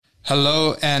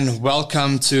Hello and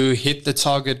welcome to Hit the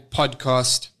Target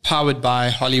podcast, powered by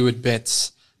Hollywood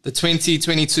Bets. The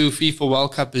 2022 FIFA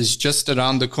World Cup is just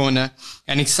around the corner,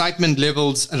 and excitement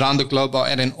levels around the globe are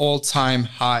at an all-time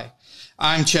high.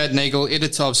 I'm Chad Nagel,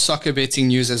 editor of Soccer Betting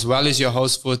News, as well as your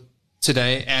host for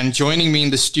today. And joining me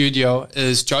in the studio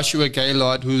is Joshua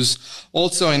Gaylord, who's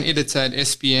also an editor at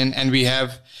SBN, and we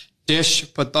have Desh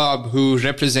Patab, who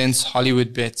represents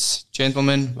Hollywood Bets.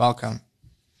 Gentlemen, welcome.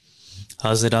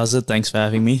 How's it? Thanks for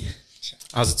having me.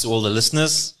 How's it to all the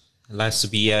listeners? Nice to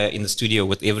be in the studio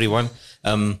with everyone,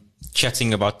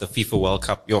 chatting about the FIFA World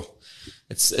Cup.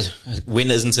 When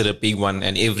isn't it a big one?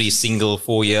 And every single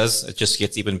 4 years, it just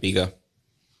gets even bigger.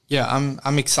 Yeah,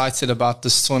 I'm excited about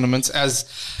this tournament. As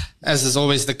is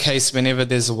always the case, whenever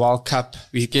there's a World Cup,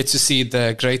 we get to see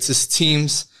the greatest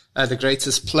teams, the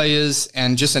greatest players,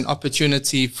 and just an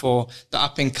opportunity for the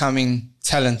up and coming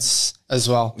talents as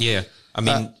well. Yeah, I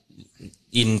mean.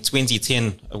 In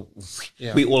 2010,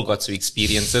 we all got to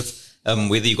experience it.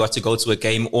 Whether you got to go to a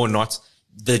game or not,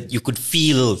 you could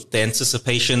feel the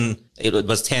anticipation. It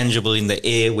was tangible in the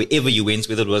air wherever you went,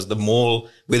 whether it was the mall,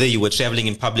 whether you were traveling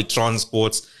in public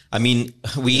transport. I mean,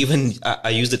 I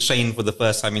used a train for the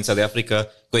first time in South Africa,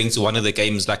 going to one of the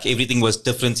games. Like, everything was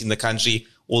different in the country.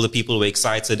 All the people were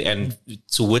excited, and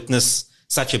to witness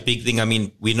such a big thing. I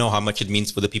mean, we know how much it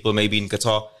means for the people maybe in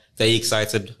Qatar. They're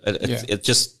excited.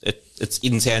 It's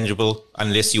intangible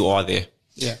unless you are there.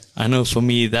 Yeah, I know. For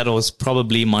me, that was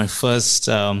probably my first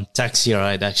taxi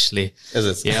ride. Actually, is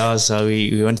it? Yeah. So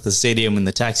we went to the stadium in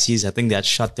the taxis. I think they had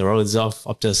shut the roads off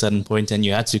up to a certain point, and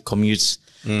you had to commute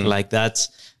like that.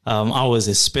 I was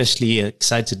especially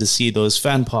excited to see those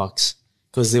fan parks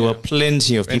because there were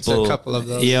plenty of people. A couple of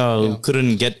those. Who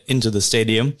couldn't get into the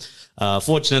stadium.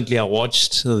 Fortunately, I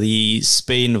watched the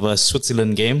Spain versus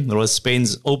Switzerland game. It was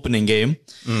Spain's opening game,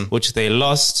 which they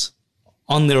lost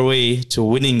on their way to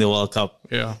winning the World Cup.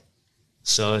 Yeah.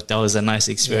 So that was a nice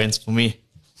experience for me.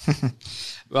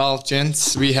 Well,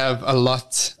 gents, we have a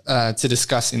lot to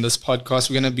discuss in this podcast.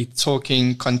 We're going to be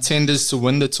talking contenders to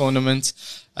win the tournament,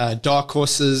 dark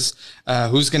horses,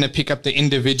 who's going to pick up the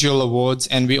individual awards,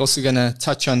 and we're also going to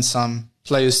touch on some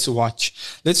players to watch.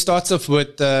 Let's start off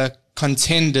with the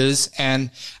contenders,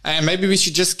 and maybe we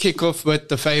should just kick off with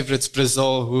the favorites,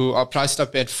 Brazil, who are priced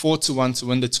up at 4-1 to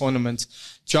win the tournament.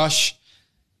 Josh,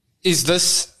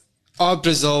 are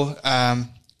Brazil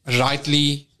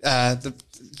rightly,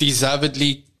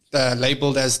 deservedly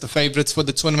labeled as the favorites for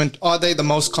the tournament? Are they the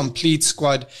most complete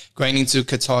squad going into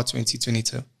Qatar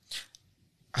 2022?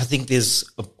 I think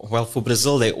for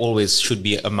Brazil, they always should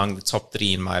be among the top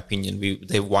three, in my opinion.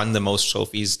 They've won the most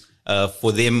trophies.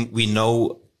 For them, we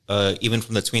know, even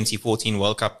from the 2014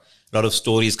 World Cup, a lot of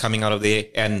stories coming out of there.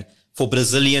 And for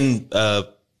Brazilian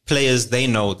players, they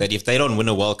know that if they don't win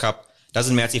a World Cup,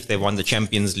 doesn't matter if they've won the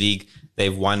Champions League,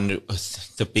 they've won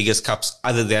the biggest cups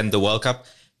other than the World Cup,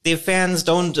 their fans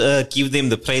don't give them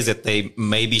the praise that they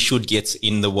maybe should get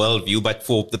in the world view. But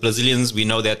for the Brazilians, we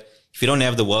know that if you don't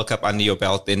have the World Cup under your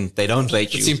belt, then they don't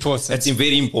rate you. It's important. It's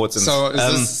very important. So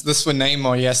is this for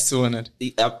Neymar? Yes to win it?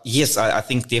 Yes, I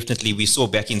think definitely. We saw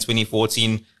back in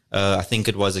 2014, I think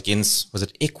it was was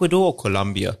it Ecuador or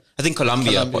Colombia? I think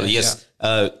Colombia yes.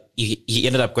 Yeah. He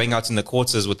ended up going out in the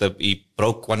quarters he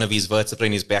broke one of his vertebrae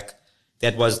in his back.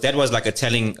 That was like a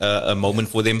telling moment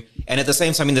for them. And at the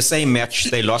same time, in the same match,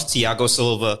 they lost Thiago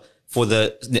Silva for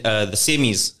the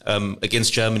semis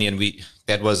against Germany, and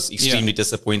that was extremely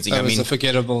disappointing. That was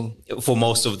forgettable for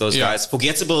most of those guys.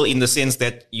 Forgettable in the sense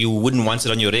that you wouldn't want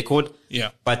it on your record.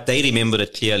 Yeah, but they remembered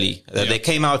it clearly. They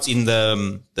came out in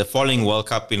the following World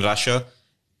Cup in Russia,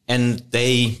 and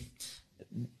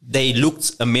they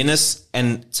looked a menace,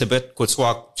 and Thibaut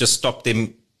Courtois just stopped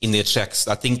them in their tracks.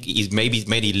 I think he's maybe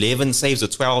made 11 saves or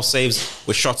 12 saves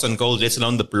with shots on goal, let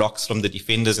alone the blocks from the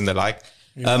defenders and the like.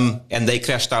 Yeah. And they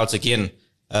crashed out again.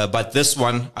 But this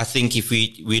one, I think if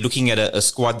we're looking at a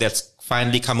squad that's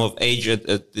finally come of age,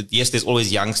 yes, there's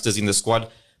always youngsters in the squad,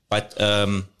 but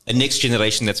a next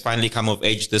generation that's finally come of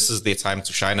age, this is their time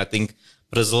to shine. I think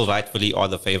Brazil rightfully are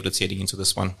the favorites heading into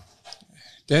this one.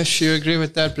 Dash, you agree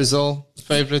with that? Brazil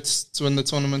favorites to win the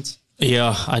tournament?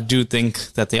 Yeah, I do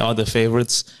think that they are the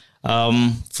favorites.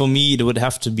 For me, it would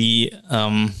have to be,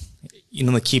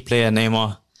 the key player,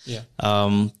 Neymar. Yeah.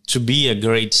 To be a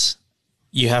great,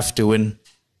 you have to win.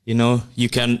 You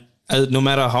can, no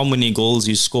matter how many goals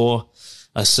you score,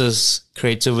 assists,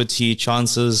 creativity,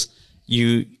 chances,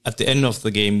 at the end of the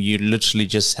game, you literally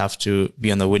just have to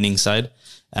be on the winning side.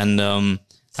 And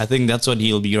I think that's what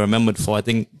he'll be remembered for. I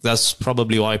think that's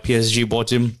probably why PSG bought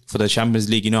him for the Champions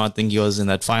League. I think he was in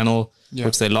that final,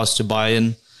 which they lost to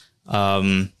Bayern.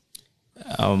 And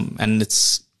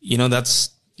it's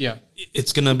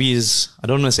it's going to be his, I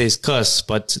don't want to say his curse,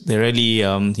 but they really,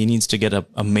 he needs to get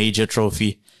a major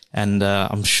trophy. And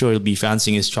I'm sure he'll be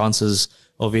fancying his chances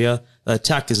over here. The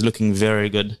attack is looking very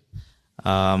good.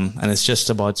 And it's just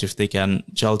about if they can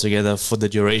gel together for the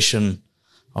duration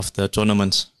of the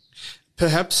tournament.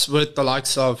 Perhaps with the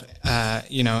likes of,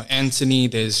 Anthony,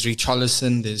 there's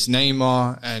Richarlison, there's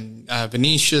Neymar, and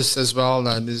Vinicius as well.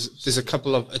 There's a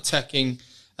couple of attacking.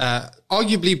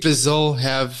 Arguably, Brazil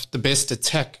have the best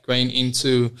attack going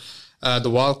into the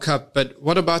World Cup. But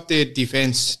what about their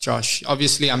defense, Josh?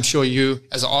 Obviously, I'm sure you,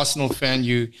 as an Arsenal fan,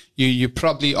 you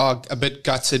probably are a bit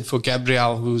gutted for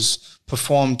Gabriel, who's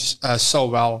performed so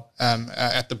well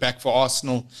at the back for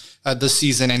Arsenal this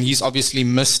season, and he's obviously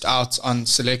missed out on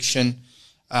selection.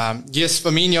 Yes,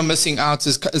 Firmino missing out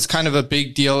is kind of a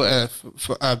big deal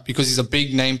because he's a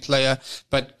big name player,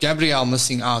 but Gabriel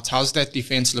missing out, how's that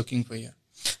defense looking for you?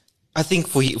 I think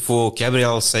for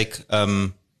Gabriel's sake,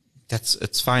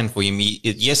 it's fine for him.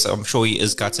 Yes, I'm sure he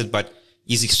is gutted, but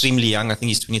he's extremely young. I think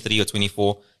he's 23 or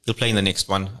 24. He'll play in the next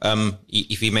one.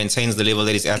 If he maintains the level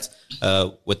that he's at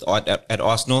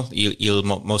Arsenal, he'll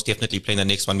most definitely play in the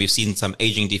next one. We've seen some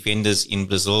aging defenders in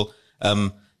Brazil.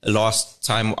 Last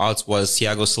time out was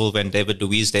Thiago Silva and David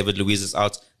Luiz. David Luiz is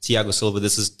out. Thiago Silva,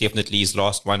 this is definitely his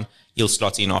last one. He'll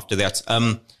slot in after that.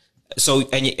 So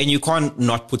you can't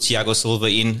not put Thiago Silva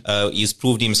in. He's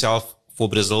proved himself for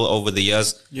Brazil over the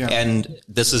years. Yeah. And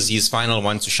this is his final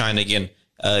one to shine again.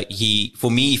 For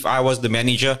me, if I was the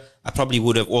manager, I probably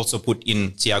would have also put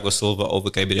in Thiago Silva over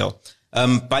Gabriel.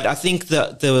 But I think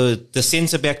the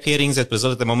centre-back pairings at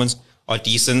Brazil at the moment are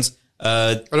decent.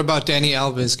 What about Dani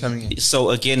Alves coming in?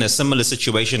 So again, a similar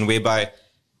situation whereby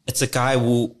it's a guy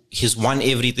who has won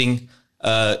everything,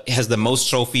 has the most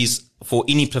trophies for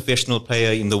any professional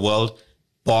player in the world,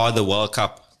 bar the World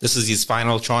Cup. This is his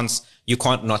final chance. You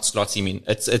can't not slot him in.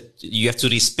 You have to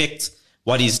respect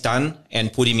what he's done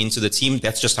and put him into the team.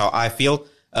 That's just how I feel.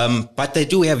 But they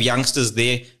do have youngsters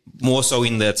there, more so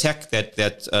in the attack, that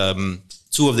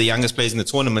two of the youngest players in the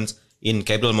tournament, in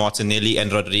Gabriel Martinelli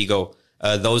and Rodrigo,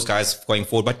 those guys going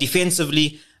forward. But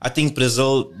defensively, I think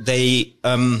Brazil, they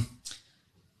aren't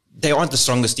the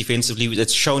strongest defensively.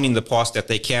 It's shown in the past that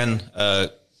they can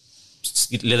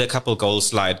let a couple goals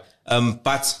slide.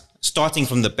 But starting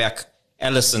from the back,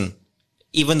 Alisson,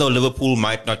 even though Liverpool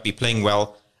might not be playing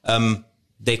well,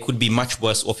 they could be much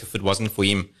worse off if it wasn't for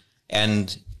him.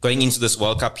 And going into this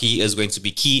World Cup, he is going to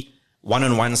be key.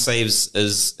 One-on-one saves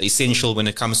is essential when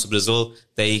it comes to Brazil.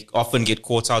 They often get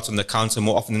caught out on the counter.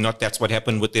 More often than not, that's what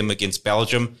happened with them against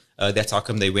Belgium. That's how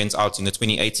come they went out in the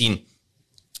 2018.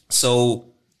 So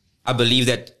I believe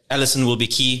that Alisson will be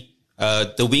key.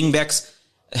 The wing-backs,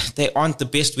 they aren't the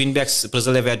best wing-backs.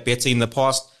 Brazil have had better in the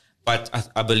past,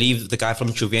 but I believe the guy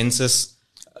from Juventus,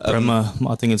 Bremer,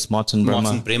 I think it's Martin Bremer.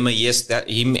 Martin Bremer, yes, that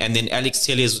him, and then Alex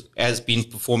Telles has been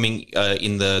performing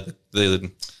in the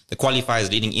qualifiers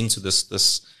leading into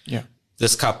this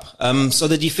cup. So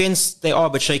the defense, they are a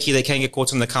bit shaky. They can get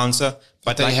caught on the counter,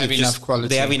 but they have enough quality.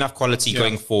 They have enough quality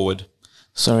going forward.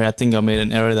 Sorry, I think I made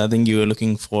an error. I think you were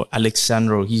looking for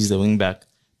Alexandro. He's the wing back.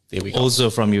 There we go. Also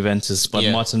from Juventus, but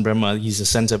Martin Bremer, he's a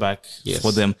centre back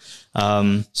for them.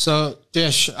 So,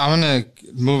 Desh, I want to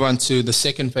move on to the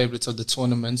second favourites of the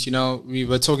tournament. You know, we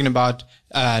were talking about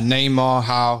Neymar,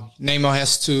 how Neymar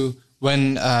has to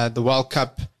win the World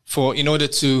Cup in order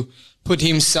to put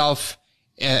himself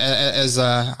as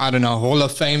a, Hall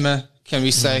of Famer, can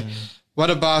we say. What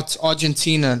about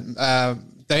Argentina?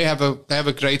 They have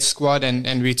a great squad,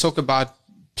 and we talk about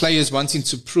players wanting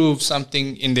to prove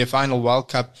something in their final World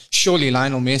Cup. Surely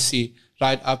Lionel Messi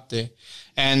right up there.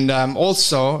 And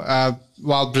also,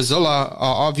 while Brazil are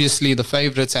obviously the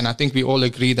favorites, and I think we all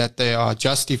agree that they are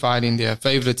justified in their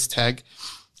favorites tag,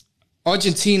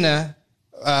 Argentina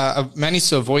managed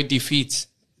to avoid defeat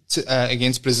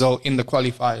against Brazil in the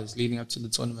qualifiers leading up to the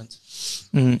tournament.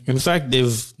 In fact,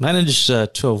 they've managed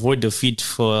to avoid defeat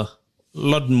for a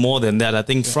lot more than that. I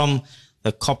think from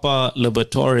the Copa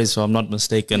Libertadores, if I'm not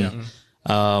mistaken,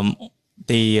 I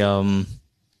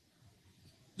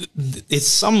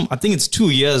think it's 2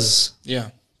 years.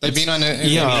 Yeah. They've been on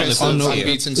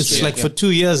unbeaten streak. It's like for 2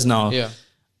 years now. Yeah.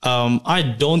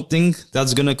 I don't think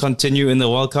that's going to continue in the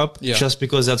World Cup just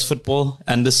because that's football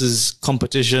and this is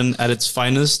competition at its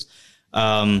finest.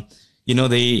 They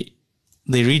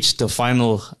reached the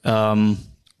final,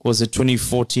 was it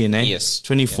 2014, eh? Yes.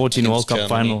 2014 World Cup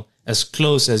final. As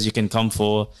close as you can come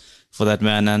for that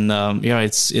man. And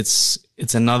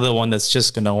it's another one that's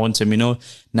just going to haunt him.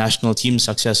 National team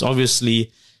success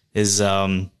obviously is,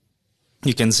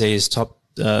 you can say, is top.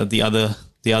 The other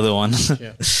the other one.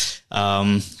 Yeah.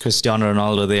 Cristiano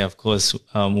Ronaldo there, of course,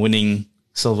 winning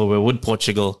silverware with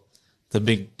Portugal. The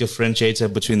big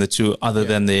differentiator between the two, other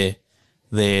than their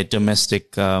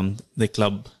domestic, their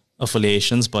club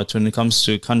affiliations. But when it comes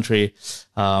to country,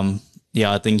 I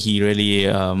think he really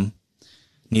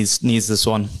needs this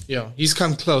one. Yeah, he's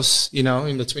come close, in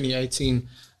the 2018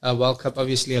 World Cup,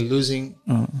 obviously a losing,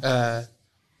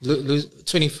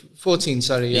 2014,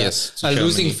 sorry. Yes, a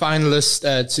losing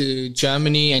finalist to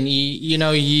Germany. And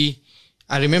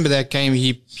I remember that game,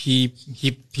 he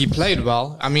played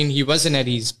well. I mean, he wasn't at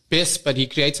his best, but he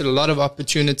created a lot of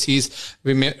opportunities.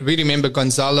 We remember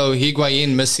Gonzalo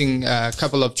Higuain missing a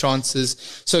couple of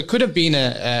chances. So it could have been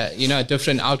a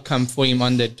different outcome for him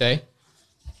on that day.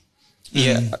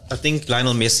 Yeah, I think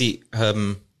Lionel Messi,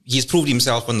 he's proved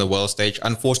himself on the world stage.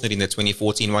 Unfortunately, in the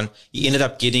 2014 one, he ended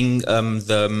up getting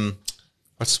the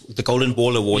Golden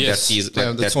Ball Award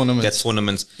that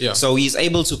tournament. Yeah. So he's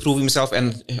able to prove himself,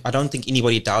 and I don't think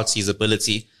anybody doubts his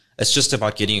ability. It's just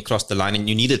about getting across the line, and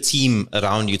you need a team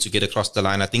around you to get across the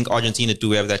line. I think Argentina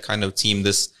do have that kind of team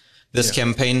this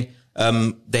campaign.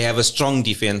 They have a strong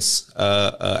defense,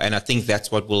 and I think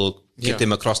that's what will get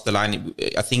them across the line.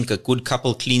 I think a good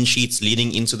couple clean sheets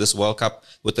leading into this World Cup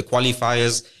with the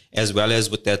qualifiers, as well as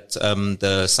with that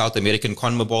the South American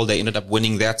CONMEBOL. They ended up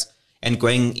winning that and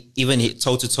going even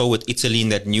toe-to-toe with Italy in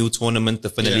that new tournament, the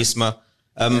Finalissima.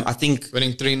 I think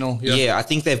winning 3-0. Yeah, I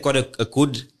think they've got a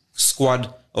good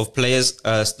squad of players.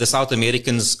 The South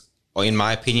Americans, in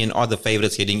my opinion, are the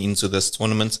favorites heading into this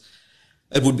tournament.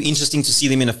 It would be interesting to see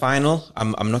them in a final.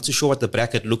 I'm not too sure what the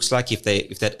bracket looks like, if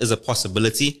that is a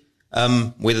possibility.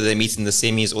 Whether they meet in the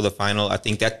semis or the final. I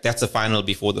think that's a final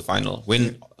before the final.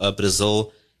 When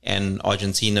Brazil and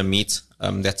Argentina meet,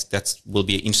 that will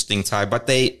be an interesting tie. But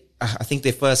I think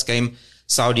their first game,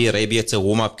 Saudi Arabia, it's a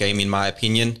warm-up game, in my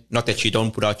opinion. Not that you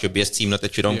don't put out your best team, not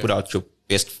that you don't put out your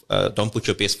best, don't put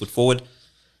your best foot forward.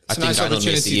 It's a nice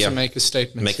opportunity to make a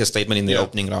statement. Make a statement in the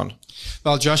opening round.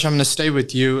 Well, Josh, I'm going to stay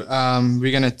with you.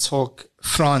 We're going to talk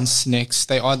France next.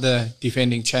 They are the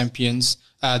defending champions.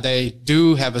 They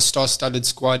do have a star-studded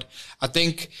squad. I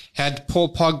think had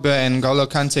Paul Pogba and N'Golo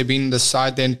Kante been the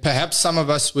side, then perhaps some of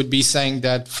us would be saying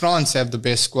that France have the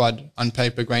best squad on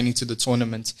paper going into the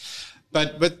tournament.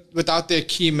 But without their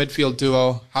key midfield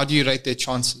duo, how do you rate their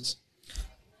chances?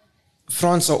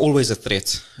 France are always a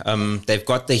threat. They've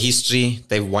got the history.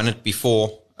 They've won it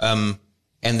before. And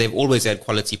they've always had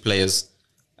quality players.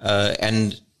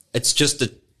 And it's just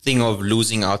a thing of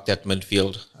losing out that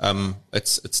midfield.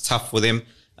 It's tough for them.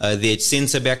 Their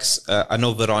centre-backs, I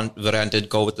know Varane did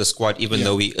go with the squad, even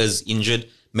though he is injured.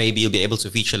 Maybe he'll be able to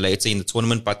feature later in the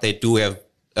tournament, but they do have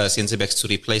centre-backs to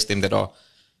replace them that are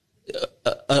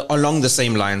along the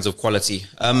same lines of quality.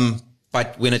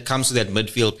 But when it comes to that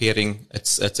midfield pairing,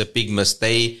 it's a big miss.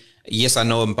 Yes, I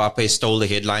know Mbappe stole the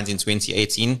headlines in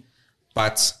 2018,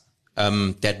 but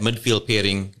that midfield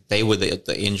pairing, they were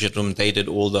the engine room. They did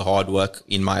all the hard work,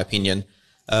 in my opinion.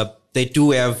 They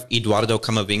do have Eduardo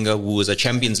Camavinga, who was a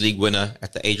Champions League winner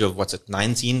at the age of,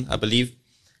 19, I believe.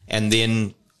 And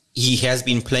then he has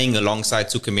been playing alongside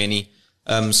Tchouaméni.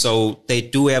 So they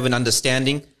do have an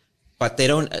understanding, but they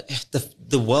don't,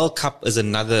 the World Cup is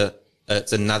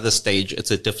it's another stage.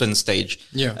 It's a different stage.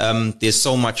 Yeah. There's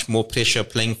so much more pressure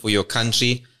playing for your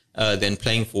country, than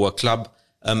playing for a club.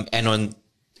 And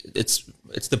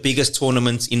it's the biggest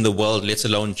tournament in the world, let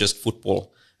alone just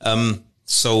football.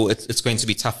 So it's going to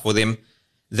be tough for them.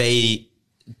 They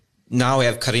now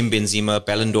have Karim Benzema,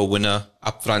 Ballon d'Or winner,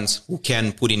 up front, who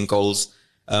can put in goals.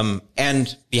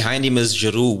 And behind him is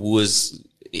Giroud, who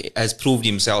has proved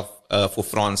himself for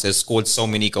France, has scored so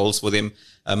many goals for them.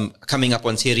 Coming up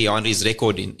on Thierry Henry's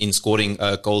record in scoring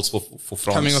goals for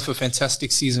France. Coming off a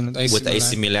fantastic season with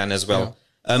AC Milan as well.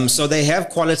 Yeah. So they have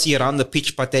quality around the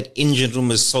pitch, but that engine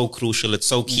room is so crucial. It's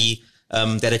so key.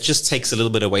 That it just takes a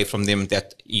little bit away from them,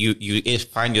 that you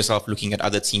find yourself looking at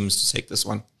other teams to take this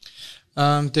one.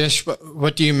 Desh,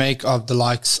 what do you make of the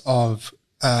likes of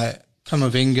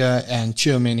Camavinga and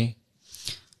Tchouaméni?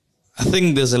 I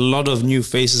think there's a lot of new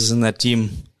faces in that team,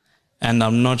 and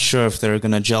I'm not sure if they're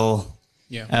going to gel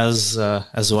as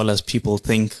well as people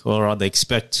think or rather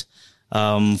expect.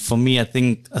 For me, I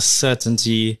think a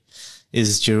certainty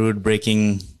is Giroud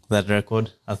breaking that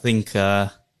record. I think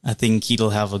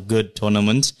he'll have a good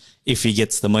tournament if he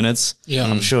gets the minutes. Yeah.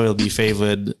 I'm sure he'll be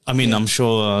favored. I mean, I'm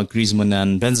sure Griezmann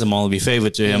and Benzema will be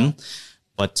favored to him.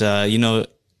 But, in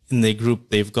their group,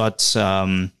 they've got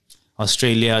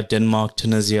Australia, Denmark,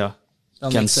 Tunisia.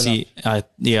 I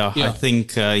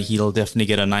think he'll definitely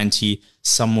get a 90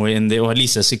 somewhere in there, or at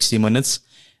least a 60 minutes.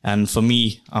 And for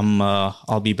me,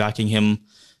 I'll be backing him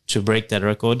to break that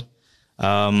record.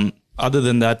 Other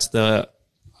than that,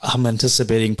 I'm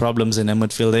anticipating problems in the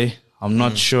midfield. I'm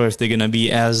not sure if they're going to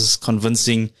be as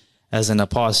convincing as in the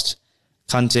past.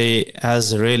 Kante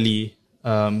has really,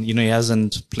 he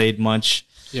hasn't played much.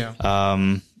 Yeah.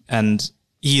 And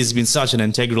he has been such an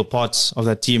integral part of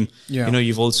that team. Yeah.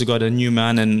 You've also got a new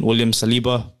man in William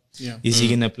Saliba. Yeah. Is he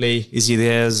going to play? Is he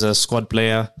there as a squad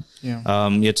player? Yeah.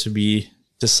 Yet to be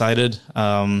decided.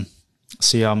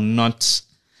 So yeah,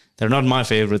 they're not my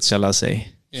favorites, shall I say.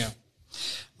 Yeah.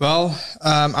 Well,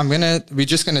 we're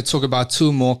just gonna talk about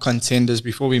two more contenders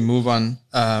before we move on.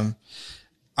 I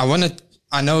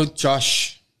know,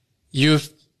 Josh, you've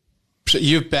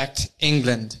backed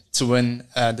England to win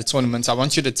the tournament. I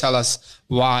want you to tell us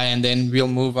why, and then we'll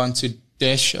move on to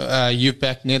Desh. You've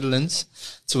backed Netherlands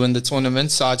to win the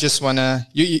tournament. So I just wanna,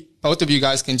 both of you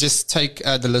guys can just take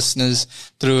the listeners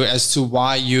through as to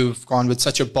why you've gone with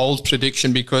such a bold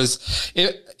prediction, because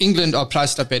England are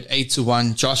priced up at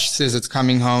 8-1. Josh says it's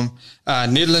coming home.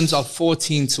 Netherlands are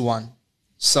 14-1.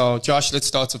 So, Josh, let's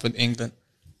start off with England.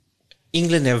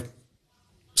 England have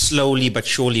slowly but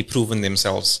surely proven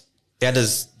themselves. That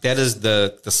is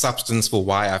the substance for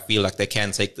why I feel like they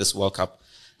can take this World Cup.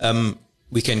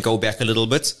 We can go back a little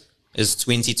bit. It's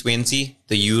 2020,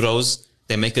 the Euros.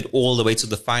 They make it all the way to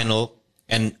the final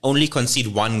and only concede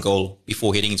one goal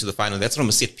before heading into the final. That's from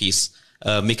a set piece.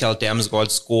 Mikael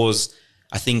Damsgaard scores,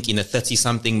 I think, in a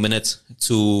 30-something minute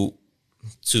to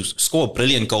score a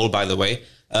brilliant goal, by the way.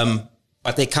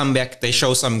 But they come back, they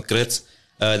show some grit,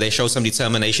 they show some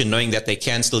determination, knowing that they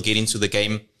can still get into the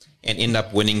game and end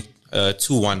up winning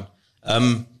 2-1.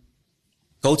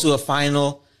 Go to a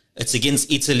final, it's against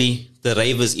Italy, the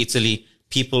Ravers Italy.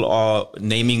 People are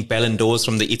naming Ballon d'Ors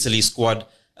from the Italy squad.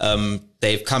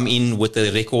 They've come in with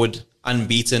a record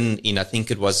unbeaten in, I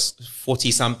think it was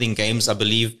 40-something games, I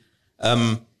believe.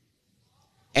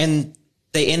 And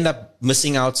they end up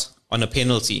missing out on one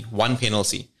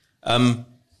penalty. And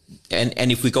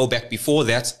if we go back before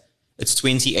that, it's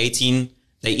 2018.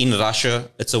 They're in Russia.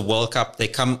 It's a World Cup. They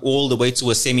come all the way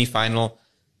to a semi-final,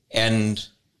 and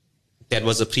that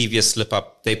was a previous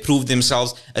slip-up. They proved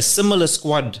themselves. A similar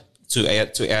squad to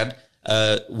add,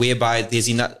 whereby there's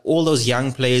enough, all those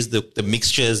young players, the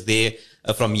mixture is there,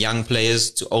 from young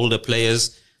players to older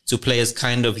players to players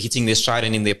kind of hitting their stride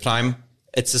and in their prime.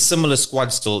 It's a similar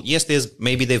squad still. Yes,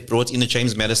 maybe they've brought in a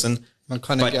James Maddison, but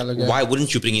why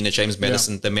wouldn't you bring in a James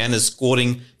Maddison? Yeah. The man is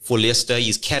scoring for Leicester.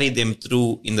 He's carried them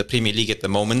through in the Premier League at the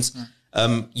moment.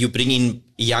 You bring in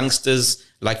youngsters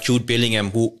like Jude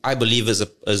Bellingham, who I believe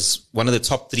is one of the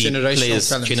top three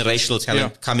generational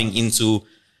talent coming into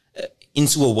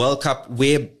a World Cup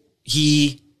where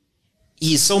he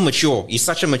is so mature. He's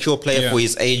such a mature player for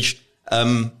his age.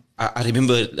 I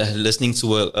remember listening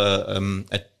to a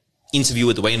interview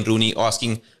with Wayne Rooney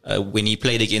asking when he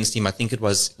played against him, I think it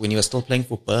was when he was still playing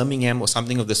for Birmingham or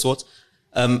something of the sort.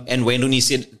 And Wayne Rooney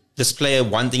said, this player,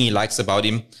 one thing he likes about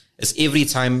him is every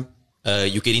time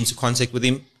you get into contact with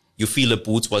him, you feel a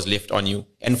boot was left on you.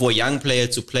 And for a young player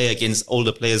to play against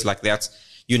older players like that,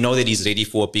 you know that he's ready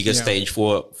for a bigger stage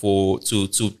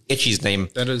to etch his name.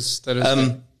 That is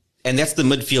and that's the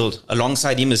midfield.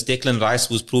 Alongside him is Declan Rice,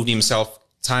 who's proved himself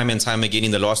time and time again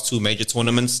in the last two major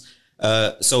tournaments.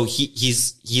 So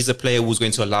he's a player who's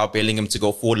going to allow Bellingham to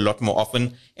go forward a lot more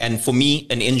often. And for me,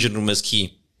 an engine room is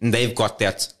key. And they've got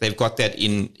that. They've got that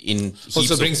in heaps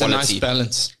also brings of a quality. nice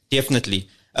balance. Definitely.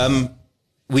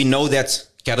 We know that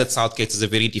Gareth Southgate is a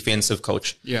very defensive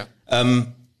coach. Yeah.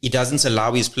 He doesn't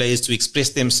allow his players to express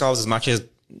themselves as much as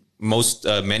most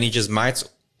managers might.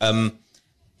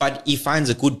 But he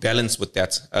finds a good balance with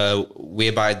that,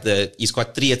 whereby he's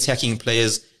got three attacking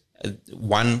players.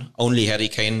 One, only Harry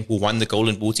Kane, who won the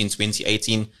Golden Boot in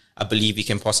 2018. I believe he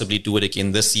can possibly do it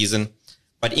again this season.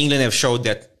 But England have showed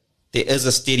that there is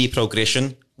a steady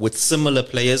progression with similar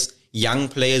players, young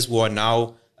players who are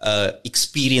now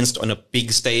experienced on a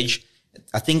big stage.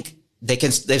 I think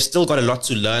they've still got a lot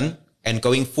to learn, and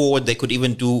going forward, they could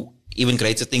even do even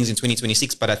greater things in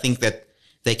 2026. But I think that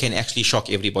they can actually shock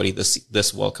everybody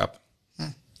this World Cup.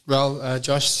 Well,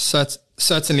 Josh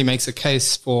certainly makes a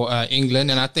case for England,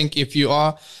 and I think if you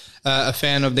are a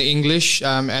fan of the English,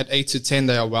 at 8-10,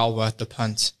 they are well worth the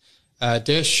punt.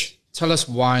 Desh, tell us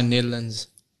why Netherlands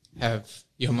have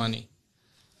your money.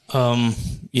 I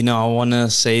want to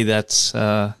say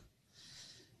that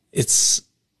it's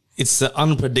the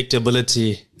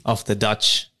unpredictability of the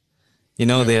Dutch.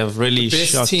 They have really the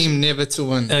best team never to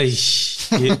win.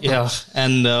 Yeah,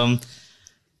 and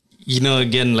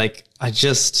again, like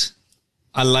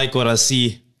I like what I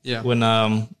see when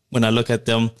I look at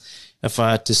them. If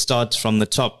I had to start from the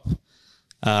top,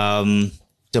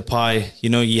 Depay,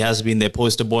 he has been their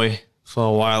poster boy for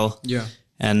a while. Yeah.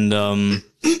 And,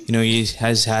 he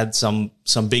has had some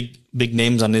big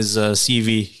names on his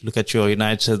CV. Look at your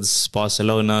United's,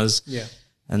 Barcelona's. Yeah.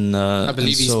 And I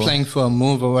believe he's playing for a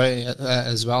move away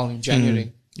as well in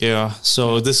January. Yeah.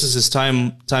 So this is his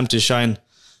time to shine.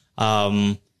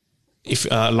 If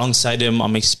alongside him,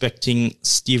 I'm expecting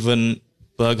Steven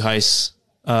Berghuis,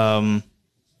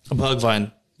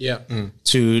 Bergwijn. Yeah.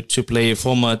 To play,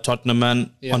 former Tottenham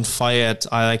man, on fire at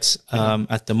Ajax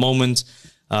at the moment.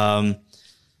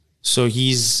 So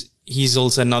he's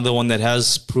also another one that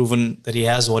has proven that he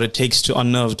has what it takes to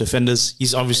unnerve defenders.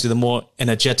 He's obviously the more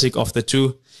energetic of the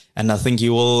two, and I think he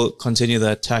will continue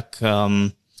the attack.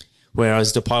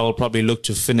 Whereas Depay will probably look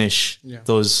to finish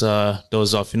those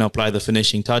off, apply the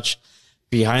finishing touch.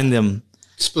 Behind them,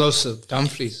 explosive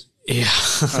Dumfries. Yeah,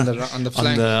 on the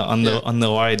flank, on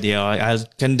the wide. Yeah, I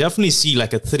can definitely see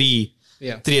like a three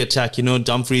attack.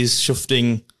 Dumfries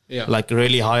shifting like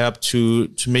really high up to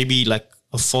maybe like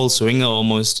a false winger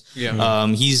almost. Yeah.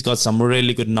 He's got some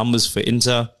really good numbers for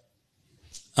Inter.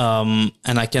 And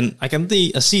I can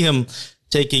see him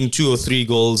taking 2 or 3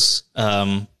 goals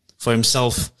for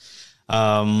himself.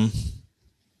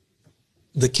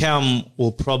 The cam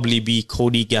will probably be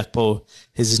Cody Gakpo.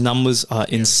 His numbers are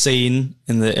insane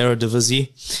in the Eredivisie.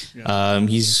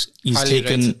 He's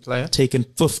taken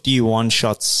 51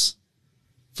 shots.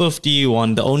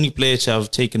 51, the only player to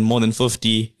have taken more than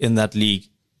 50 in that league.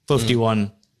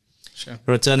 51. Sure.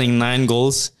 Returning 9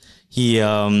 goals. He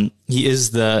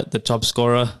is the top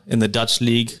scorer in the Dutch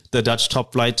league, the Dutch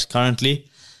top flight currently.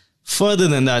 Further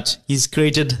than that, he's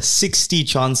created 60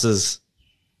 chances.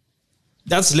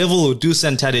 That's level with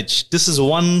Dusan Tadic. This is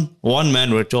one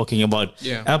man we're talking about.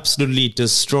 Yeah. Absolutely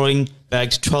destroying,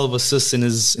 bagged 12 assists in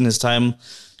his time.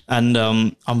 And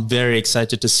I'm very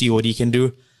excited to see what he can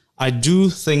do. I do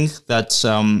think that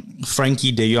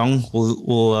Frankie de Jong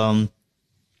will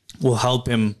help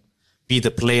him be the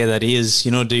player that he is.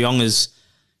 De Jong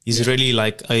he's really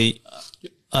like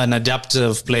an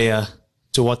adaptive player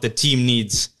to what the team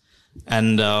needs.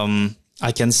 And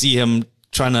I can see him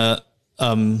trying to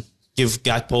give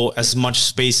Gakpo as much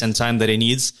space and time that he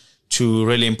needs to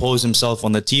really impose himself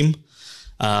on the team.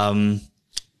 I'm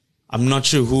not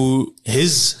sure who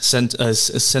his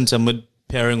center mid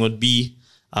pairing would be.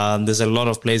 There's a lot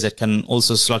of players that can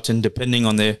also slot in depending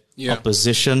on their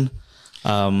opposition.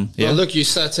 Well, look, you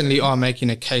certainly are making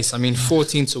a case. I mean,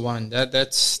 14-1.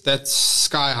 That's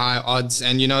sky high odds,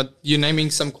 and you're naming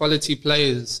some quality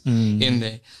players in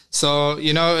there. So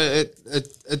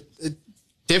it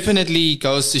definitely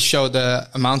goes to show the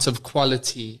amount of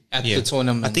quality at the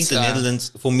tournament. I think the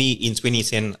Netherlands, for me, in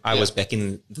 2010, I was back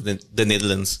in the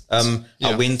Netherlands.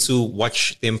 I went to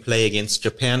watch them play against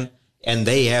Japan, and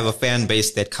they have a fan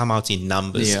base that come out in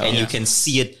numbers, and you can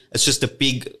see it. It's just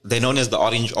they're known as the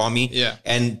Orange Army,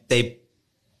 and they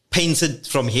painted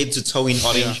from head to toe in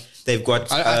orange. They've got,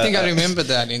 I think I remember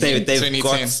that in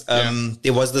 2010.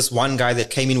 There was this one guy that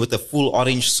came in with a full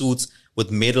orange suit with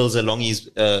medals along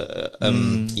his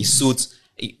suit,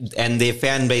 and their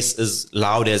fan base is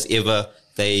loud as ever.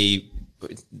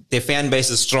 Their fan base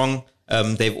is strong.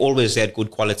 They've always had good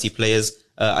quality players.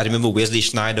 I remember Wesley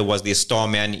Sneijder was their star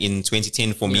man in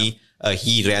 2010 for me.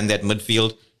 He ran that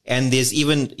midfield. And there's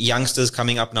even youngsters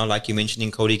coming up now, like you're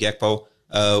mentioning, Cody Gakpo,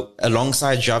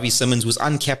 alongside Xavi Simons, who's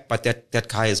uncapped, but that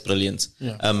guy is brilliant.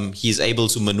 He's able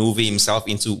to maneuver himself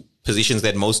into positions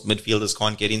that most midfielders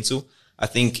can't get into. I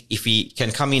think if he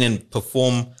can come in and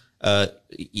perform,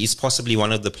 he's possibly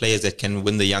one of the players that can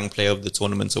win the Young Player of the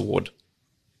Tournament award.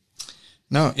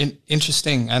 No,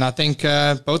 interesting. And I think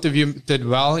both of you did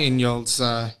well in your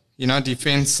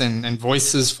defense and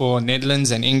voices for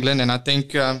Netherlands and England. And I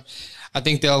think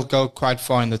they'll go quite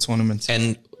far in the tournament.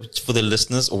 And for the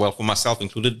listeners, or well, for myself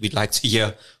included, we'd like to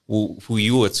hear who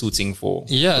you are tooting for.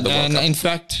 Yeah, and in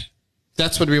fact,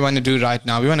 that's what we want to do right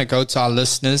now. We want to go to our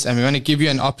listeners and we want to give you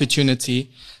an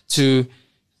opportunity to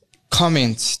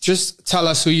comment. Just tell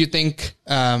us who you think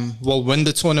will win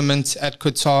the tournament at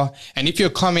Qatar. And if your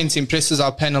comment impresses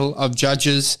our panel of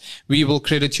judges, we will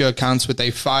credit your accounts with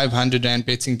a 500 Rand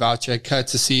betting voucher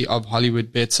courtesy of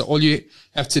Hollywood Bet. So all you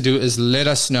have to do is let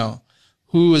us know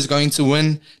who is going to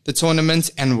win the tournament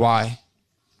and why.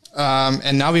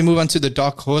 And now we move on to the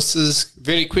dark horses.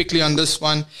 Very quickly on this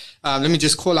one, let me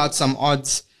just call out some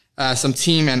odds, some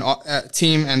team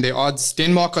and their odds.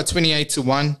 Denmark are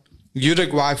 28-1.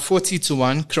 Uruguay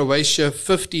 40-1, Croatia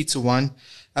 50-1,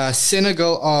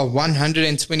 Senegal are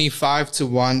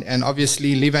 125-1, and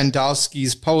obviously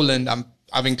Lewandowski's Poland,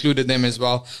 I've included them as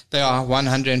well. They are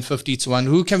 150-1.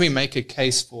 Who can we make a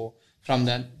case for from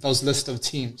those list of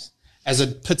teams as a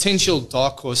potential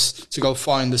dark horse to go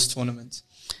far in this tournament?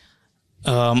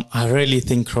 I really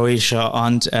think Croatia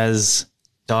aren't as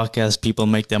dark as people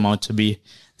make them out to be.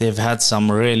 They've had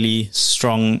some really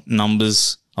strong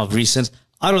numbers of recent.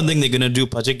 I don't think they're going to do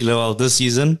particularly well this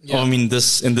season. Yeah. Or, I mean,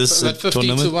 this But 50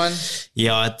 tournament. to 1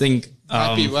 Yeah, I think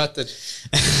might be worth it.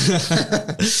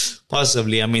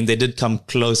 possibly. I mean, they did come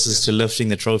closest to lifting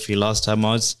the trophy last time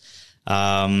out.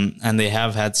 And they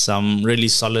have had some really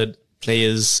solid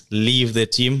players leave their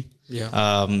team.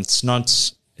 Yeah. It's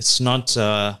not, There's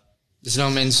no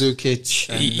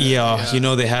Mandzukic. you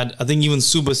know, they had, I think even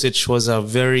Subasic was a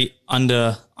very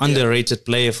underrated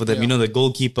player for them. Yeah. You know, the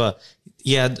goalkeeper,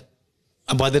 he had,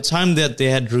 by the time that they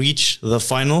had reached the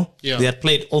final, they had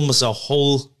played almost a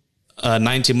whole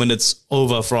 90 minutes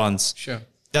over France. Sure.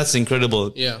 That's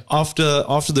incredible. Yeah.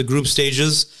 After the group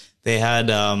stages, they had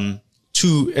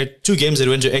two games that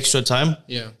went to extra time.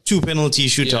 Yeah. 2 penalty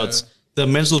shootouts. Yeah. The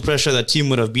mental pressure that team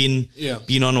would have been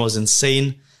on was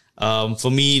insane.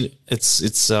 For me,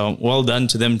 it's well done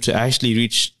to them to actually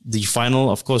reach the final.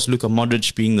 Of course, Luka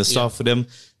Modric being the star for them,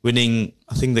 winning,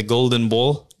 I think, the golden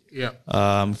ball. Yeah.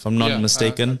 If I'm not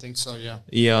mistaken. I think so, yeah.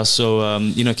 Yeah, so,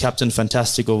 you know, Captain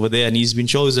Fantastic over there. And he's been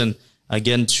chosen,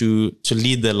 again, to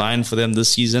lead the line for them this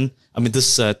season. I mean,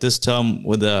 this term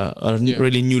with a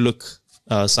really new look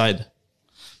side.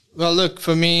 Well, look,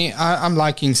 for me, I'm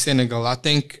liking Senegal. I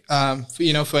think,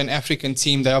 you know, for an African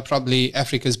team, they are probably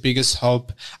Africa's biggest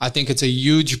hope. I think it's a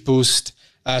huge boost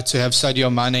to have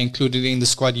Sadio Mane included in the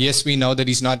squad. Yes, we know that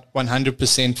he's not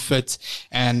 100% fit,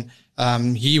 and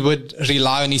he would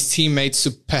rely on his teammates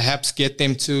to perhaps get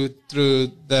them through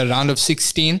the round of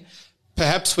 16.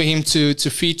 Perhaps for him to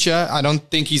feature, I don't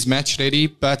think he's match ready,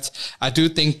 but I do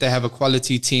think they have a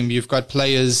quality team. You've got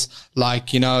players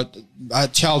like, you know,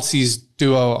 Chelsea's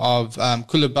duo of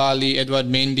Koulibaly, Edouard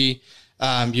Mendy.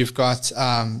 You've got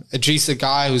Idrissa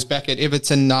Gueye, who's back at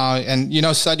Everton now, and you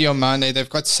know Sadio Mane. They've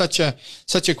got such a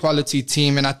quality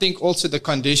team, and I think also the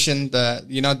condition,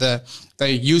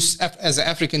 they used as an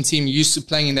African team used to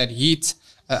playing in that heat.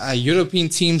 European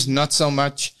teams not so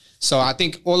much. So I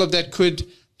think all of that could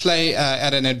play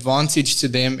at an advantage to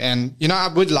them, and you know I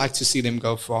would like to see them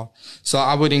go far. So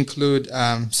I would include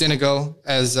Senegal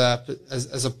as a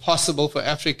possible for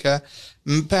Africa.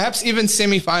 Perhaps even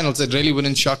semi-finals. It really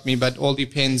wouldn't shock me, but all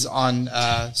depends on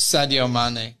Sadio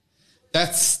Mane.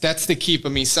 That's the key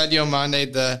for me. Sadio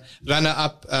Mane, the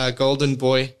runner-up golden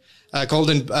boy,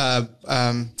 runner-up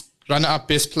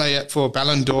best player for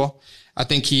Ballon d'Or. I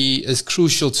think he is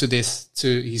crucial to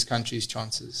his country's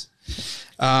chances.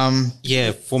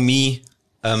 For me,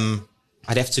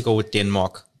 I'd have to go with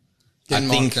Denmark. I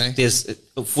think there's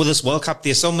for this World Cup,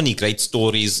 there's so many great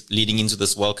stories leading into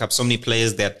this World Cup. So many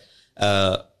players that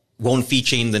won't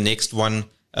feature in the next one,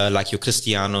 like your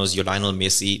Cristianos, your Lionel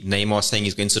Messi, Neymar saying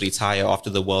he's going to retire after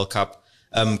the World Cup,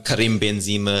 Karim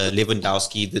Benzema,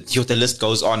 Lewandowski, the list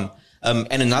goes on.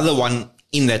 And another one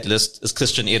in that list is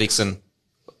Christian Eriksen.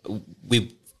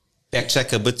 We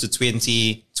backtrack a bit to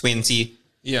 2020.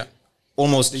 Yeah.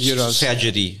 Almost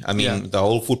tragedy. I mean, the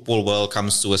whole football world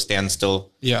comes to a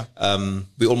standstill. Yeah.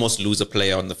 We almost lose a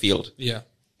player on the field. Yeah.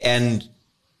 And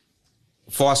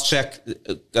fast track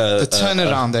the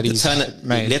turnaround that he's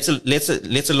made.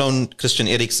 Let alone Christian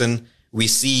Eriksen. We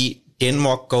see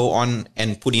Denmark go on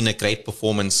and put in a great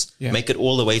performance, make it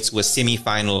all the way to a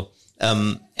semi-final,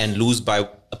 and lose by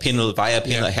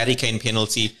a Harry Kane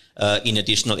penalty in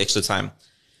additional extra time.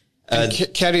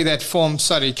 Carry that form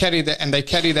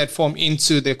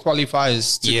into the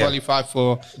qualifiers to qualify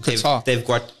for Qatar. They've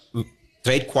got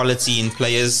great quality in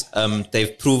players.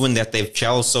 They've proven that they've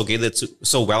gelled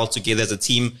so well together as a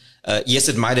team. Yes,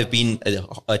 it might have been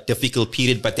a difficult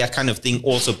period, but that kind of thing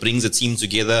also brings a team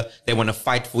together. They want to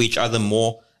fight for each other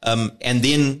more. And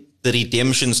then the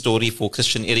redemption story for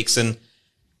Christian Eriksen,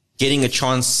 getting a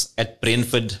chance at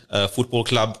Brentford Football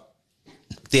Club,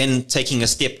 then taking a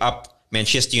step up,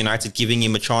 Manchester United giving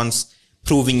him a chance,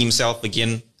 proving himself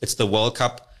again. It's the World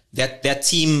Cup. That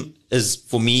team is,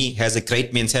 for me, has a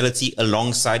great mentality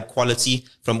alongside quality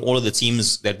from all of the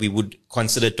teams that we would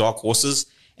consider dark horses.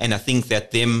 And I think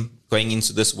that them going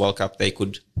into this World Cup, they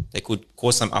could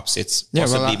cause some upsets,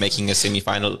 possibly making a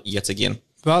semi-final yet again.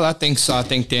 Well, I think so. I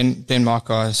think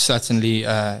Denmark are certainly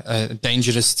a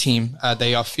dangerous team.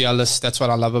 They are fearless. That's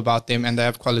what I love about them. And they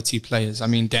have quality players. I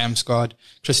mean, Damsgaard,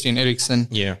 Christian Eriksen.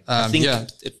 Yeah. I think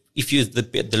if you,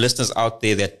 the listeners out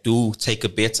there that do take a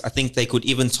bet, I think they could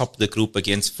even top the group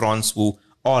against France, who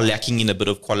are lacking in a bit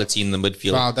of quality in the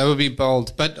midfield. Wow, that would be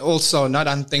bold, but also not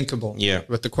unthinkable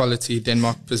with the quality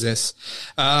Denmark possess.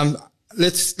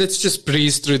 Let's just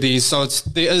breeze through these. So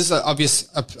there is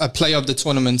a player of the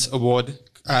tournament award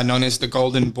known as the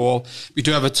Golden Ball. We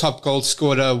do have a top goal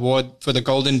scorer award for the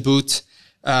Golden Boot.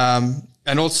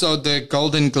 And also the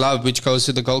Golden Glove, which goes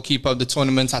to the goalkeeper of the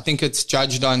tournament. I think it's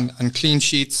judged on clean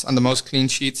sheets, on the most clean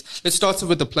sheets. Let's start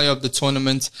with the player of the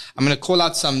tournament. I'm going to call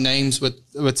out some names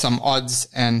with some odds.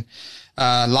 And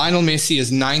Lionel Messi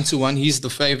is 9-1. He's the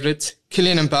favorite.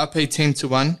 Kylian Mbappe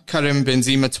 10-1. Karim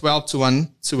Benzema 12-1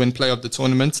 to win player of the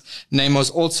tournament. Neymar's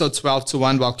also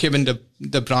 12-1, while Kevin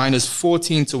De Bruyne is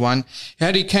 14-1.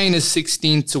 Harry Kane is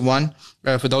 16-1.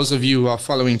 For those of you who are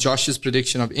following Josh's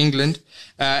prediction of England.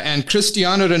 And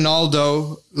Cristiano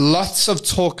Ronaldo, lots of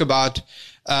talk about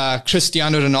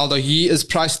Cristiano Ronaldo. He is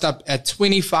priced up at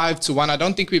 25-1. I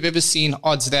don't think we've ever seen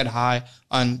odds that high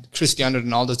on Cristiano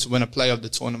Ronaldo to win a player of the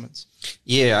tournament.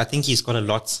 Yeah, I think he's got a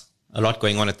lot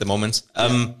going on at the moment.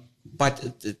 But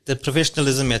the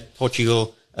professionalism at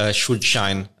Portugal should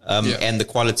shine, and the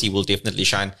quality will definitely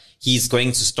shine. He's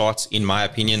going to start, in my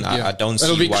opinion. I don't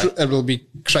see why. It will be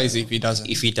crazy if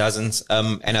he doesn't.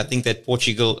 And I think that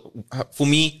Portugal, for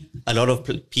me, a lot of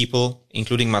people,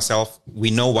 including myself, we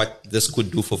know what this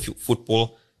could do for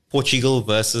football. Portugal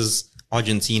versus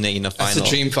Argentina in a final. It's a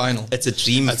dream final. It's a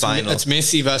dream final. It's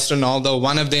Messi versus Ronaldo.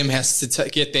 One of them has to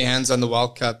get their hands on the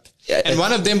World Cup. And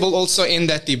one of them will also end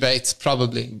that debate,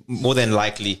 probably. More than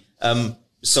likely.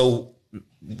 So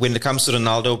when it comes to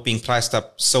Ronaldo being priced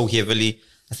up so heavily,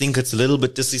 I think it's a little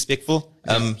bit disrespectful.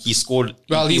 He scored.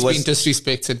 Well, he's been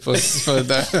disrespected for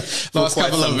the last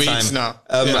couple of weeks now.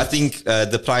 I think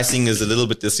the pricing is a little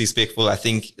bit disrespectful. I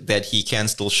think that he can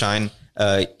still shine.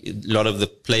 A lot of the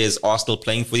players are still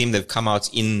playing for him. They've come out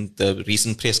in the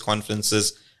recent press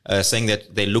conferences saying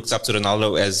that they looked up to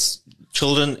Ronaldo as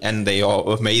children, and they are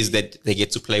amazed that they get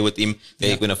to play with him.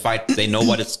 They're going to fight. They know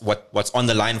what's on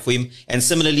the line for him. And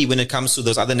similarly, when it comes to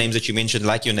those other names that you mentioned,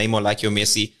 like your Neymar, like your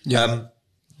Messi,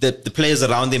 the players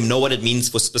around them know what it means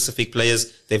for specific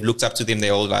players. They've looked up to them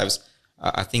their whole lives.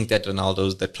 I think that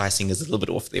Ronaldo's, the pricing is a little bit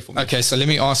off there for me. Okay, so let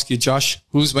me ask you, Josh,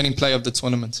 who's winning player of the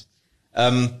tournament?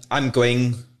 I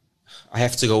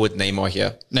have to go with Neymar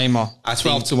here. Neymar,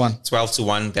 12-1.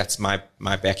 12-1, that's my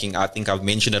backing. I think I've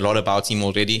mentioned a lot about him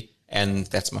already, and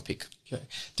that's my pick. Okay.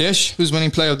 Desh, who's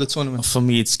winning player of the tournament? For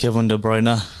me, it's Kevin De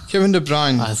Bruyne. Kevin De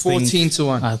Bruyne,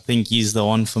 14-1. I think he's the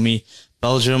one for me.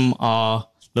 Belgium are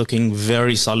looking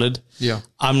very solid. Yeah.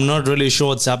 I'm not really sure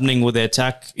what's happening with the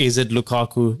attack. Is it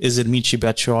Lukaku? Is it Michy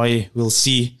Batshuayi? We'll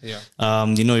see. Yeah.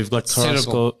 You've got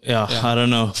Carrasco. Yeah, I don't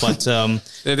know. But,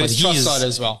 there's Trossard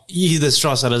as well. There's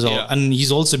Trossard as well. Yeah. And he's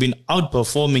also been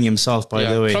outperforming himself, by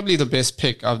the way. Probably the best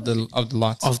pick of the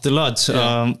lot. Of the lot.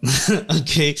 Yeah.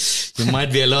 Okay. You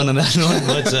might be alone on that one.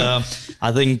 But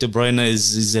I think De Bruyne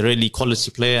is a really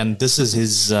quality player. And this is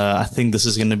his, I think this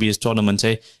is going to be his tournament.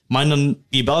 Might not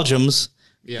be Belgium's.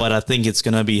 Yeah. But I think it's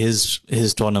going to be his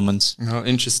tournament. Oh,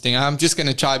 interesting. I'm just going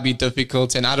to try to be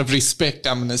difficult. And out of respect,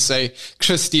 I'm going to say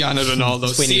Cristiano Ronaldo.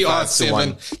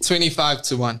 25-1.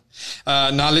 25-1.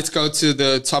 Now let's go to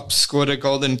the top scorer,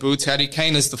 Golden Boot. Harry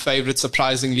Kane is the favorite,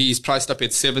 surprisingly. He's priced up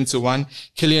at 7-1.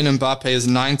 Kylian Mbappe is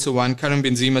 9-1. Karim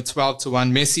Benzema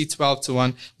 12-1. Messi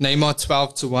 12-1. Neymar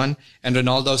 12-1. And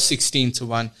Ronaldo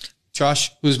 16-1. Josh,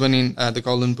 who's winning the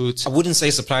Golden Boot? I wouldn't say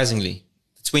surprisingly.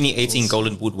 The 2018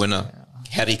 Golden Boot winner.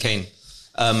 Harry Kane.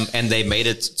 And they made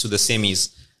it to the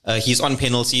semis. He's on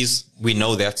penalties. We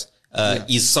know that.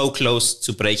 He's so close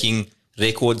to breaking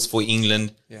records for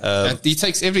England. He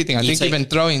takes everything. I think even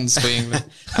throw-ins for England.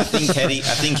 I think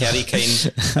Harry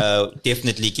Kane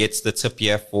definitely gets the tip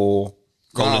here for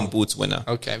Golden Boots winner.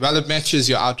 Okay. Well, it matches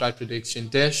your outright prediction.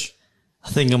 Desh? I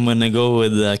think I'm going to go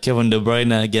with Kevin De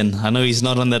Bruyne again. I know he's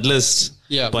not on that list.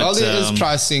 Yeah, but there is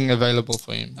pricing available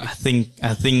for him.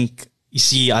 I think you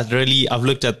see, I've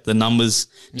looked at the numbers.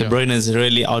 De Bruyne is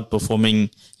really outperforming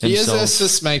himself. He is an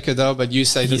assist maker, though, but you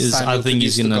say this time I think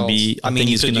he's going to be. I mean,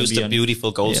 he produced a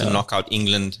beautiful goal to knock out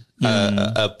England.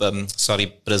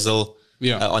 Brazil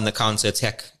on the counter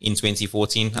attack in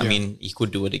 2014. I mean, he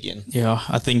could do it again. Yeah,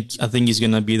 I think he's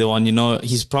going to be the one.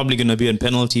 He's probably going to be on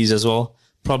penalties as well.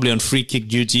 Probably on free kick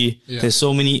duty. Yeah. There's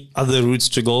so many other routes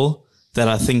to goal that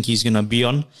I think he's going to be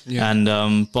on. Yeah.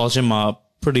 And Belgium are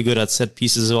pretty good at set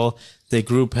pieces as well. Their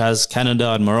group has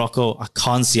Canada and Morocco. I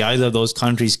can't see either of those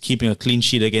countries keeping a clean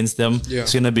sheet against them. Yeah.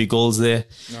 It's going to be goals there.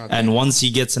 And once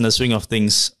he gets in the swing of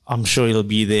things, I'm sure he'll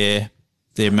be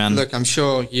their man. Look, I'm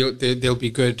sure there'll be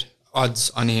good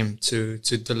odds on him to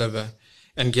deliver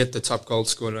and get the top goal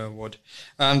scorer award.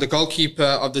 The goalkeeper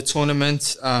of the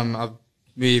tournament,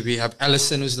 we have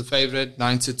Alisson, who's the favorite,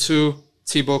 9-2.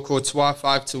 Thibaut Courtois,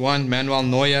 5-1. Manuel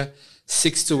Neuer,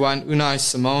 6-1. Unai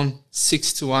Simon,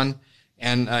 6-1.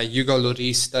 And Hugo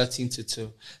Lloris, 13-2. There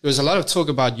was a lot of talk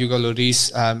about Hugo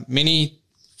Lloris. Many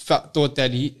thought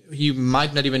that he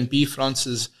might not even be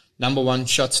France's number one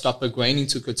shot stopper going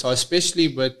into Qatar, especially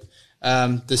with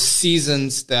the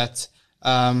seasons that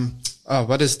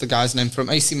what is the guy's name from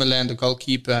AC Milan, the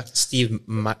goalkeeper? Steve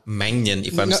Magnan,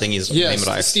 if I'm saying his name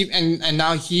right. Steve, and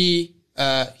now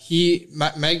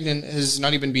Magnan has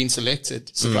not even been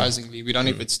selected, surprisingly. We don't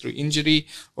know if it's through injury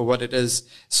or what it is.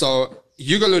 So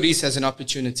Hugo Lloris has an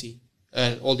opportunity.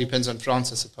 All depends on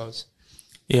France, I suppose.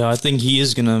 Yeah, I think he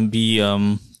is going to be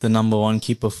the number one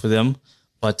keeper for them.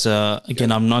 But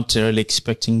again, I'm not really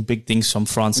expecting big things from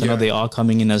France. I know they are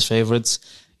coming in as favorites.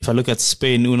 If I look at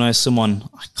Spain, Unai Simon,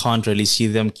 I can't really see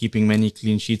them keeping many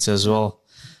clean sheets as well.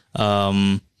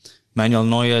 Manuel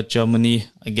Neuer, Germany,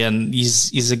 again,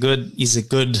 he's a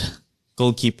good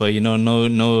goalkeeper.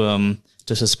 No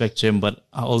disrespect to him, but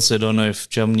I also don't know if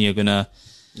Germany are gonna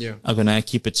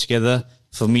keep it together.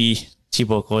 For me,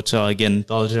 Thibaut Courtois, again,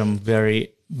 Belgium,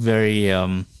 very, very.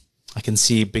 I can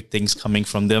see big things coming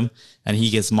from them, and he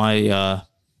gets my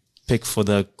pick for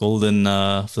the golden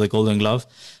glove.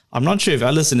 I'm not sure if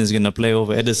Alisson is going to play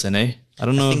over Edison. I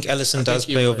don't know. I think Alisson does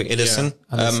play over Edison.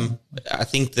 Yeah. I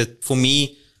think that for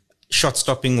me, shot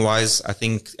stopping wise, I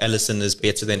think Alisson is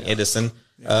better than Edison.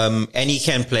 Yeah. And he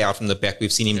can play out from the back.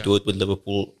 We've seen him do it with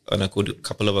Liverpool on a good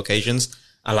couple of occasions.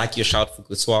 I like your shout for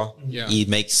Courtois. Yeah. He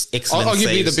makes excellent saves.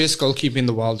 Arguably the best goalkeeper in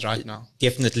the world right now.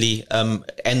 Definitely.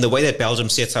 And the way that Belgium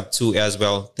sets up too as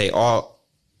well, they are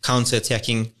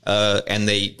counter-attacking, and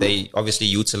they obviously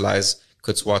utilize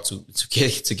Courtois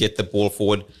to get the ball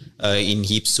forward in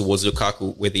heaps towards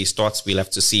Lukaku. Whether he starts, we'll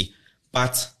have to see.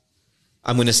 But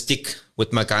I'm going to stick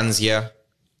with my guns here.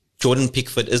 Jordan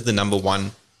Pickford is the number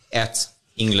one at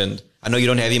England. I know you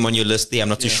don't have him on your list there. I'm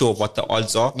not too sure what the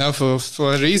odds are. No,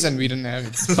 for a reason we didn't have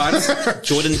it. But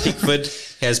Jordan Pickford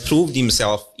has proved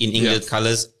himself in England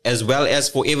colours, as well as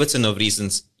for Everton of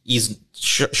reasons. His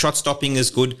shot stopping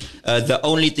is good. The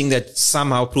only thing that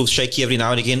somehow proves shaky every now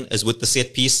and again is with the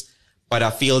set piece. But I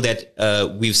feel that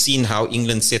we've seen how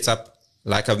England sets up.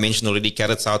 Like I've mentioned already,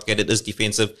 Gareth Southgate, it is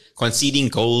defensive. Conceding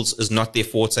goals is not their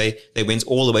forte. They went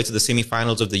all the way to the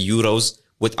semi-finals of the Euros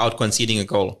without conceding a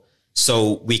goal.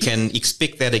 So we can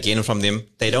expect that again from them.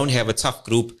 They don't have a tough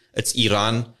group. It's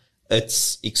Iran,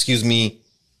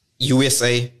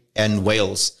 USA and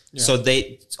Wales. Yeah. So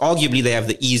arguably they have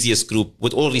the easiest group.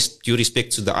 With all due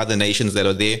respect to the other nations that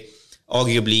are there,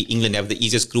 arguably England have the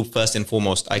easiest group first and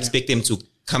foremost. I expect them to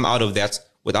come out of that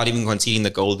without even conceding the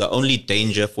goal. The only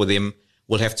danger for them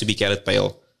will have to be Gareth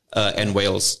Bale and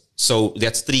Wales. So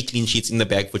that's 3 clean sheets in the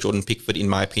bag for Jordan Pickford, in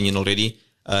my opinion, already.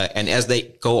 And as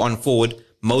they go on forward,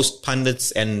 most pundits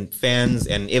and fans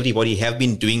and everybody have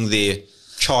been doing their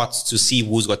charts to see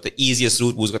who's got the easiest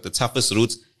route, who's got the toughest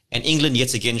route. And England,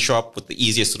 yet again, show up with the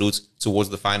easiest route towards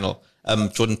the final.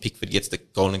 Jordan Pickford gets the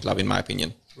Golden Glove, in my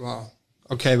opinion. Wow.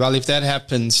 Okay, well, if that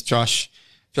happens, Josh,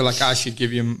 I feel like I should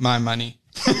give you my money.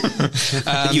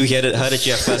 You heard it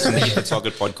here first on the Hit the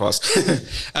Target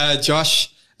podcast.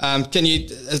 Josh, can you,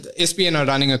 SBN are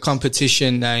running a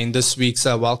competition in this week's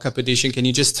World Cup edition. Can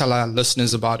you just tell our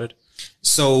listeners about it?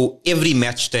 So every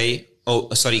match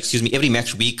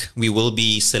week, we will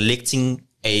be selecting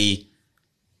a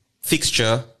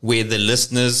fixture where the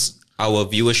listeners, our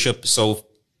viewership,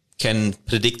 can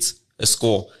predict a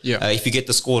score. Yeah. If you get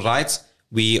the score right,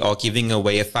 we are giving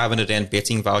away a 500 Rand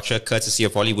betting voucher courtesy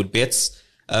of Hollywood Bets.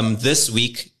 This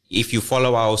week, if you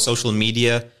follow our social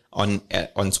media on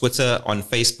Twitter, on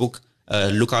Facebook,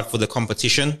 look out for the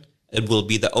competition. It will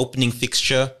be the opening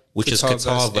fixture, which is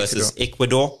Qatar versus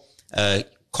Ecuador.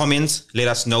 Comment, let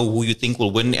us know who you think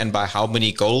will win and by how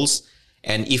many goals.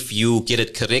 And if you get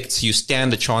it correct, you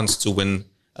stand a chance to win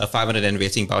a 500 Rand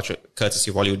betting voucher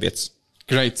courtesy of Hollywood Bets.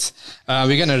 Great.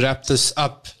 We're going to wrap this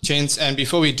up, gents. And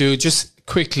before we do, just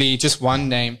quickly, just one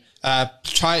name.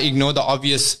 Try ignore the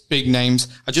obvious big names.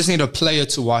 I just need a player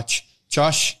to watch.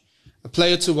 Josh, a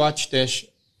player to watch,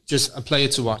 just a player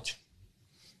to watch.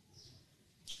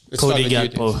 Cody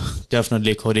Gakpo,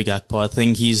 definitely Cody Gakpo. I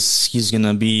think he's going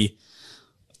to be,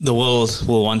 the world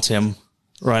will want him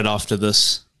right after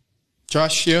this.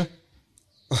 Josh, you?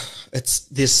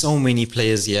 There's so many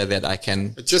players here that I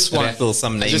can rattle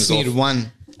some names off. I just need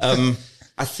one.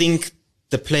 I think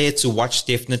the player to watch,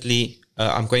 definitely,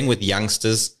 I'm going with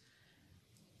youngsters.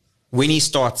 When he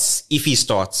starts, if he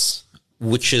starts,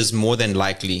 which is more than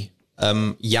likely,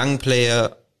 young player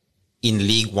in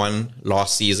League One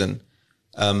last season.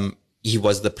 He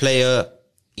was the player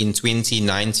in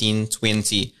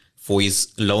 2019-20 for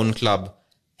his loan club.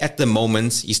 At the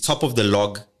moment, he's top of the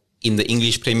log in the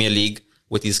English Premier League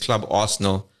with his club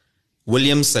Arsenal.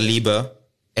 William Saliba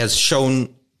has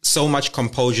shown so much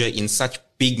composure in such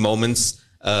big moments.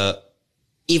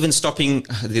 Even stopping,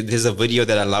 there's a video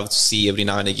that I love to see every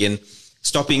now and again.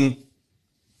 stopping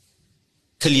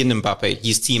Kylian Mbappe,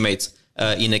 his teammate,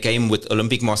 in a game with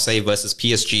Olympique Marseille versus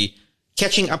PSG,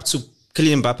 catching up to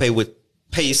Kylian Mbappe with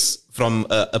pace from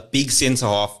a big centre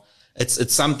half.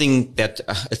 It's something that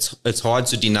it's hard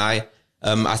to deny.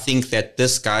 I think that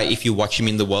this guy, if you watch him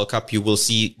in the World Cup, you will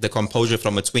see the composure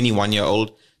from a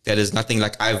 21-year-old that is nothing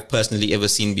like I've personally ever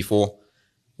seen before.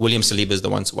 William Saliba is the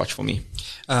one to watch for me.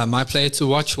 My player to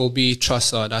watch will be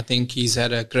Trossard. I think he's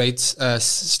had a great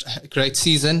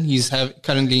season. He's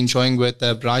currently enjoying with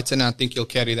Brighton. I think he'll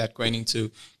carry that going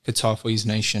into Qatar for his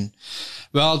nation.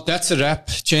 Well, that's a wrap,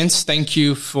 gents. Thank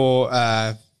you for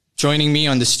joining me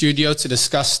on the studio to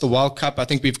discuss the World Cup. I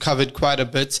think we've covered quite a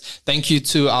bit. Thank you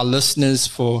to our listeners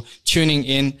for tuning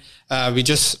in. We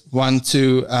just want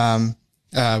to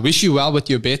wish you well with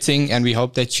your betting, and we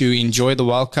hope that you enjoy the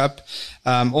World Cup.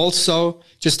 Also,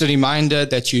 just a reminder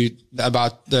that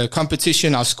about the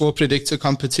competition, our score predictor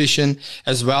competition,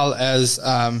 as well as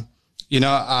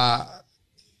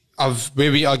of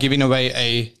where we are giving away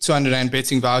a 200 Rand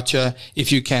betting voucher.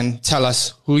 If you can tell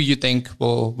us who you think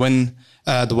will win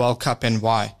the World Cup and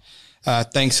why.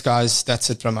 Thanks, guys. That's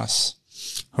it from us.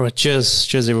 All right. Cheers.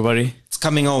 Cheers, everybody. It's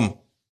coming home.